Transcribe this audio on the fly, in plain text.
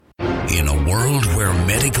world where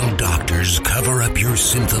medical doctors cover up your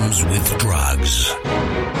symptoms with drugs,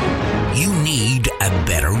 you need a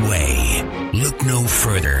better way. Look no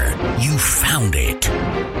further. You found it.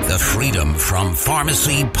 The Freedom from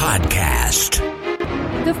Pharmacy Podcast.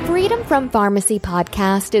 The Freedom from Pharmacy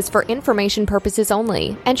Podcast is for information purposes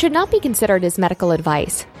only and should not be considered as medical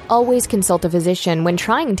advice. Always consult a physician when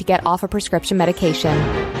trying to get off a prescription medication.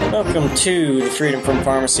 Welcome to the Freedom from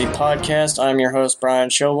Pharmacy Podcast. I'm your host, Brian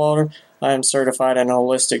Showalter. I am certified in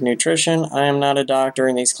holistic nutrition. I am not a doctor,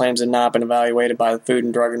 and these claims have not been evaluated by the Food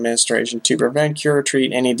and Drug Administration to prevent, cure, or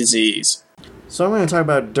treat any disease. So I'm going to talk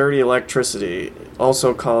about dirty electricity,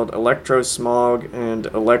 also called electrosmog and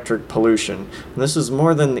electric pollution. And this is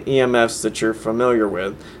more than the EMFs that you're familiar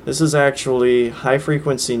with. This is actually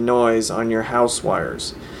high-frequency noise on your house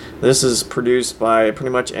wires. This is produced by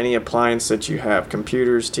pretty much any appliance that you have,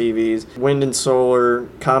 computers, TVs, wind and solar,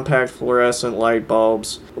 compact fluorescent light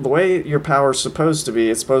bulbs. The way your power is supposed to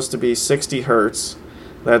be, it's supposed to be 60 hertz.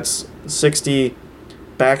 That's 60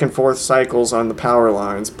 back and forth cycles on the power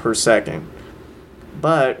lines per second.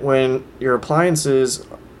 But when your appliances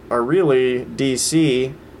are really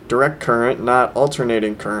DC, direct current, not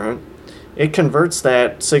alternating current, it converts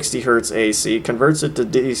that 60 hertz AC, converts it to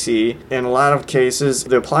DC. In a lot of cases,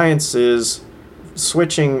 the appliance is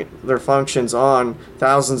switching their functions on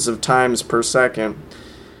thousands of times per second.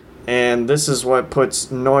 And this is what puts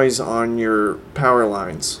noise on your power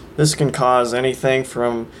lines. This can cause anything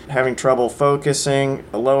from having trouble focusing,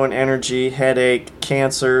 low in energy, headache,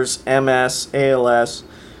 cancers, MS, ALS,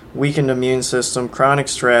 weakened immune system, chronic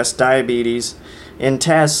stress, diabetes. In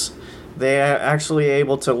tests, they are actually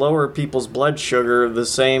able to lower people's blood sugar the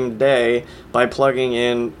same day by plugging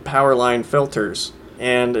in power line filters.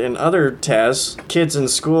 And in other tests, kids in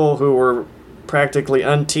school who were practically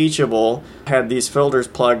unteachable had these filters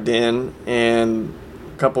plugged in, and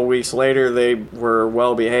a couple weeks later they were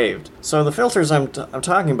well behaved. So the filters I'm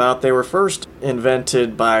talking about, they were first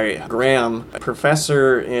invented by Graham, a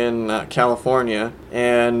professor in California,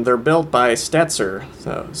 and they're built by Stetzer.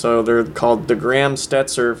 So they're called the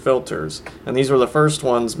Graham-Stetzer filters, and these were the first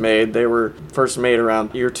ones made. They were first made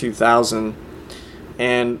around year 2000,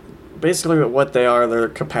 and basically what they are, they're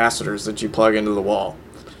capacitors that you plug into the wall.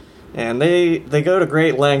 And they go to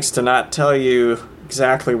great lengths to not tell you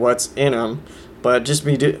exactly what's in them, but just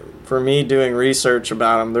for me doing research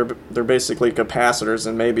about them, they're basically capacitors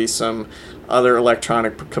and maybe some other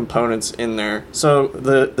electronic components in there. So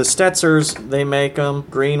the Stetzers, they make them.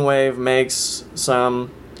 Greenwave makes some,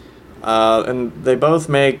 and they both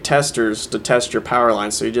make testers to test your power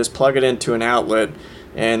line. So you just plug it into an outlet,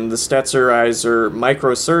 and the Stetzerizer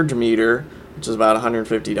microsurge meter, which is about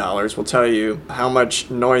 $150, will tell you how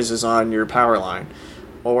much noise is on your power line.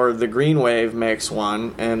 Or the Greenwave makes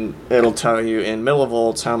one, and it'll tell you in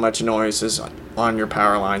millivolts how much noise is on your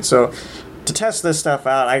power line. So to test this stuff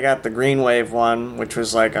out, I got the Greenwave one, which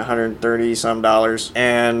was like $130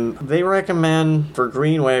 and they recommend for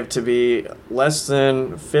Greenwave to be less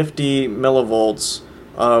than 50 millivolts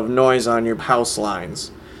of noise on your house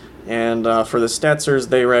lines. And for the Stetzers,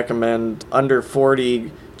 they recommend under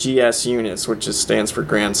 40 GS units, which stands for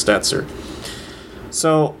Graham Stetzer.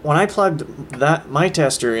 So when I plugged my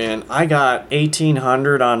tester in, I got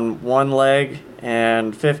 1800 on one leg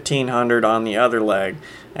and 1500 on the other leg,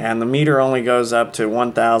 and the meter only goes up to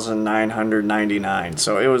 1999.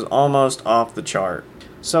 So it was almost off the chart.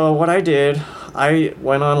 So what I did, I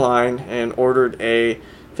went online and ordered a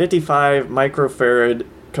 55 microfarad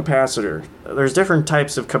capacitor. There's different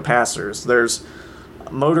types of capacitors. There's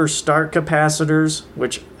motor start capacitors,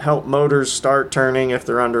 which help motors start turning if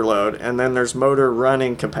they're under load, and then there's motor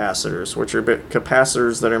running capacitors, which are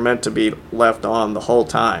capacitors that are meant to be left on the whole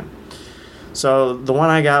time. So the one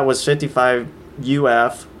I got was 55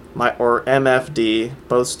 UF or MFD,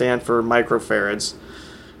 both stand for microfarads,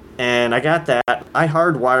 and I got that. I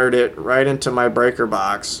hardwired it right into my breaker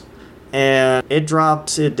box, and it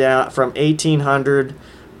dropped it down from 1800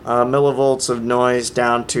 millivolts of noise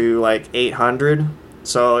down to like 800.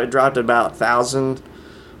 So it dropped about 1,000,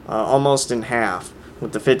 almost in half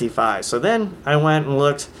with the 55. So then I went and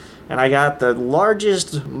looked, and I got the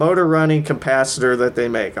largest motor running capacitor that they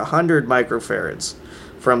make, 100 microfarads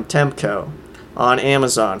from Temco on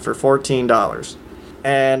Amazon for $14.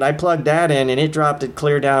 And I plugged that in, and it dropped it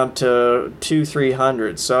clear down to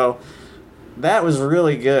 200-300. So that was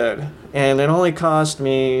really good, and it only cost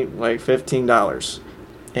me like $15.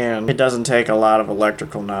 And it doesn't take a lot of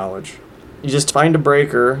electrical knowledge. You just find a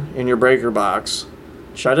breaker in your breaker box,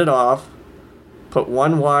 shut it off, put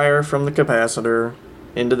one wire from the capacitor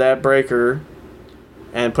into that breaker,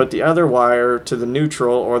 and put the other wire to the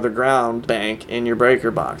neutral or the ground bank in your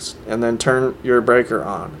breaker box, and then turn your breaker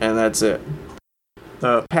on, and that's it.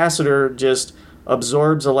 The capacitor just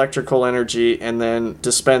absorbs electrical energy and then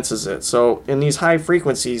dispenses it. So in these high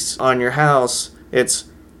frequencies on your house, it's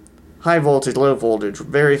high voltage, low voltage,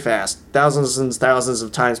 very fast, thousands and thousands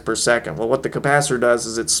of times per second. Well, what the capacitor does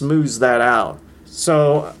is it smooths that out.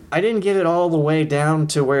 So I didn't get it all the way down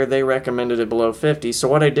to where they recommended it below 50. So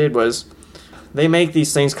what I did was, they make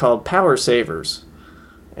these things called power savers,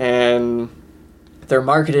 and they're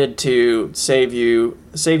marketed to save you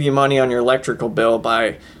money on your electrical bill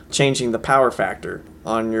by changing the power factor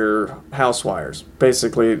on your house wires.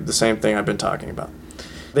 Basically the same thing I've been talking about.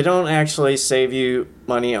 They don't actually save you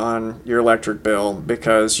money on your electric bill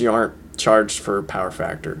because you aren't charged for power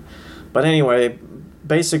factor. But anyway,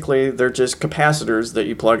 basically they're just capacitors that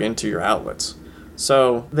you plug into your outlets.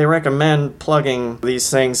 So they recommend plugging these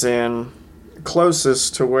things in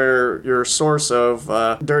closest to where your source of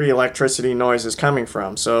dirty electricity noise is coming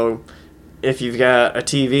from. So if you've got a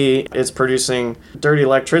TV, it's producing dirty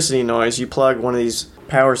electricity noise, you plug one of these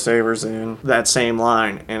power savers in that same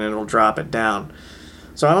line and it'll drop it down.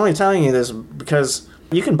 So I'm only telling you this because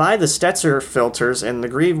you can buy the Stetzer filters and the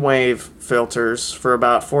GreenWave filters for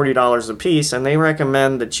about $40 a piece, and they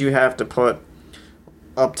recommend that you have to put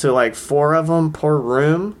up to like 4 of them per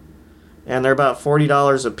room, and they're about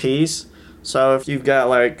 $40 a piece. So if you've got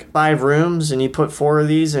like 5 rooms and you put 4 of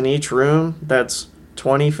these in each room, that's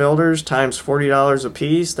 20 filters times $40 a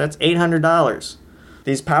piece. That's $800.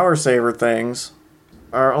 These power saver things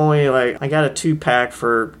are only like, I got a 2-pack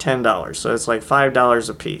for $10, so it's like $5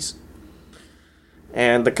 a piece.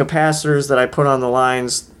 And the capacitors that I put on the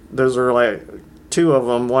lines, those are like 2 of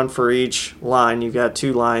them, 1 for each line. You've got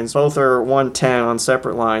 2 lines. Both are 110 on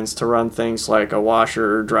separate lines to run things like a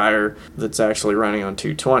washer or dryer that's actually running on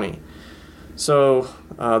 220. So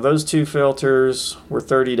those 2 filters were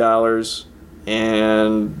 $30,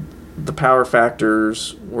 and the power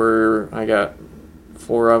factors were, I got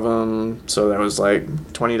 4 of them, so that was like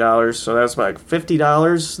 $20. So that's like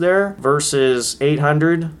 $50 there versus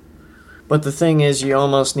 $800. But the thing is, you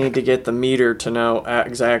almost need to get the meter to know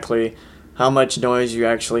exactly how much noise you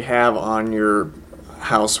actually have on your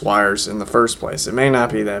house wires in the first place. It may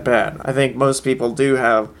not be that bad. I think most people do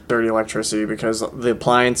have dirty electricity because the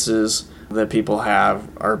appliances that people have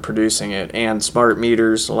are producing it, and smart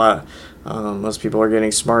meters. Most people are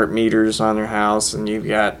getting smart meters on their house, and you've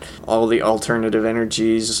got all the alternative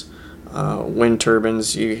energies, wind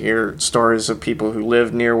turbines. You hear stories of people who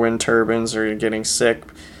live near wind turbines are getting sick,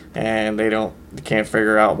 and they can't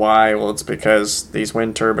figure out why. Well, it's because these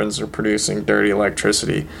wind turbines are producing dirty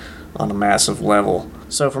electricity on a massive level.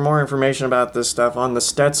 So for more information about this stuff, on the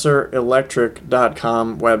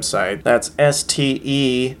StetzerElectric.com website, that's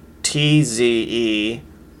STETZER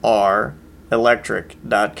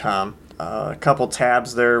electric.com. A couple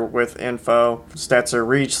tabs there with info. Stetzer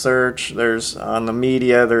research, there's on the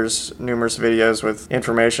media, there's numerous videos with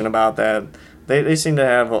information about that. They seem to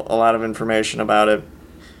have a lot of information about it.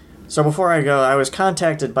 So before I go, I was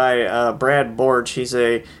contacted by Brad Borch. He's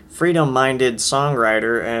a freedom-minded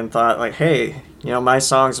songwriter, and thought like, hey, my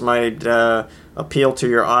songs might appeal to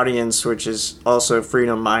your audience, which is also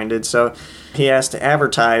freedom-minded. So he asked to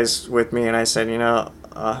advertise with me, and I said,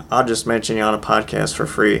 I'll just mention you on a podcast for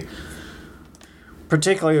free.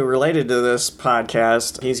 Particularly related to this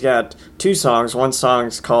podcast, he's got 2 songs. One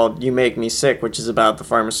song's called You Make Me Sick, which is about the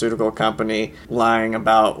pharmaceutical company lying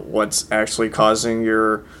about what's actually causing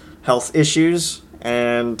your health issues.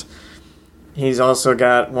 And he's also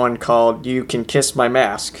got one called You Can Kiss My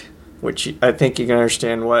Mask, which I think you can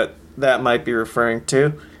understand what that might be referring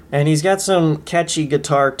to. And he's got some catchy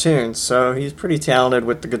guitar tunes, so he's pretty talented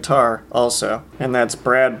with the guitar also. And that's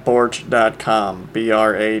bradborch.com,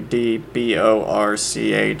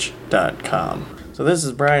 BRADBORCH.com. So this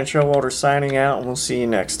is Brian Showalter signing out, and we'll see you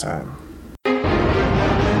next time.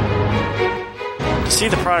 To see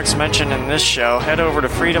the products mentioned in this show, head over to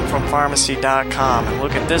freedomfrompharmacy.com and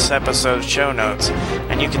look at this episode's show notes.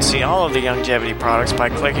 And you can see all of the longevity products by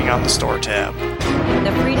clicking on the store tab.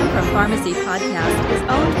 The Freedom from Pharmacy podcast is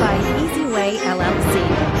owned by EasyWay LLC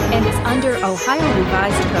and is under Ohio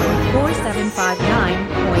Revised Code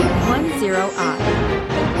 4759.10I.